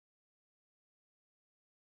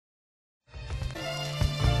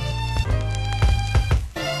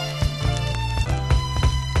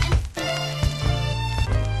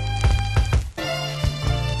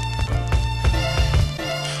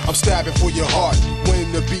grabbing for your heart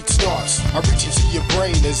when the beat starts. I reach into your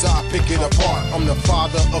brain as I pick it apart. I'm the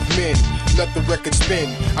father of men, let the record spin.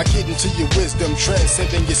 I get into your wisdom,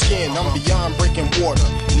 transcending your skin. I'm beyond breaking water,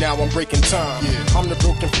 now I'm breaking time. I'm the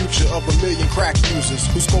broken future of a million crack users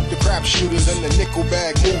who smoke the crap shooters and the nickel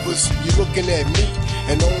bag movers. You're looking at me,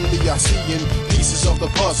 and only I see in pieces of the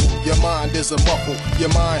puzzle. Your mind is a muffle, your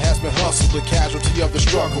mind has been hustled, the casualty of the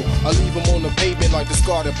struggle. I leave them on the pavement like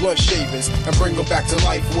discarded blunt shavings and bring them back to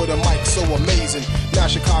life with a mic so amazing. Now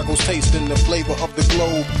Chicago's tasting the flavor of the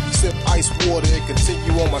globe. Sip ice water and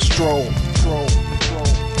continue on my stroll.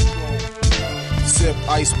 Sip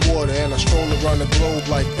ice water and I stroll around the globe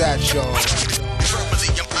like that, y'all. Verbally,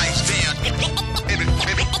 I'm iced down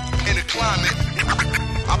in the climate.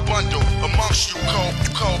 I bundle amongst you cold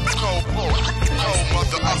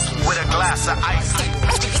mother uncle with a glass of ice.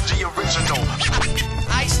 The original.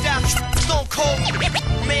 Iced out, stone cold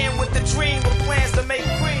man with the dream with plans to make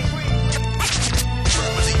green.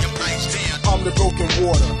 Verbally, I'm iced down. I'm the broken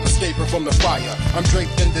water, escaping from the fire. I'm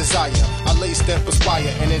draped in desire. I laced and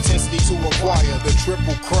perspire, and intensity to acquire the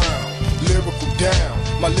triple crown. Lyrical down,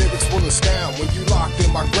 my lyrics will astound. When you locked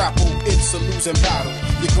in my grapple, it's a losing battle.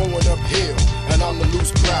 You're going uphill, and I'm the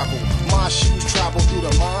loose gravel. My shoes travel through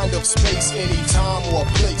the mind of space, any time or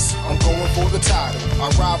place. I'm going for the title. I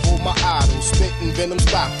rival my idol, spitting venom's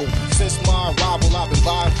baffle. Since my arrival, I've been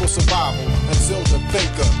vying for survival until the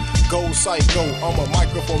thinker goes psycho. I'm a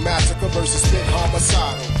microphone massacre versus spit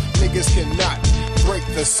homicidal. Niggas cannot break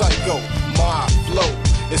the psycho. My flow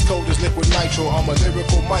is cold as liquid nitro. I'm a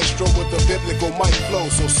lyrical maestro with a biblical mic flow.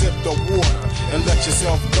 So sip the water and let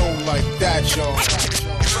yourself go like that, y'all.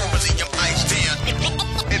 Verbally, I'm iced down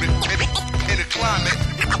in the climate.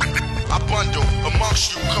 I bundle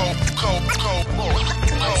amongst you cold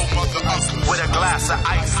mother uncle with a glass of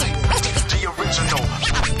ice. The original.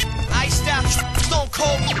 Iced out, stone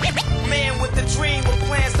cold man with the dream with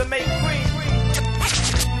plans to make green.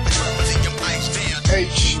 Verbally, I'm iced down.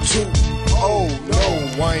 H2O,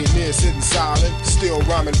 no, I ain't there sitting silent. Still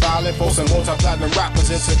rhyming violent, forcing multi-platinum rappers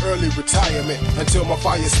into early retirement. Until my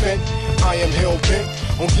fire's spent, I am hell-bent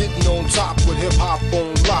on getting on top with hip-hop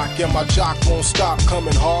on lock. And my jock won't stop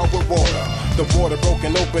coming hard with water. The water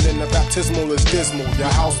broken open and the baptismal is dismal.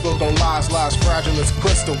 Your house built on lies fragile as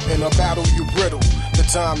crystal. In a battle you brittle. The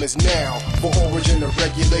time is now for Auragin to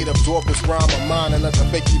regulate. Absorb this rhyme of mine and let the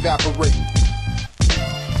fake evaporate.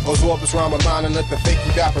 Absorb this rhyme of mine and let the fake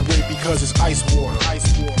evaporate because it's ice water.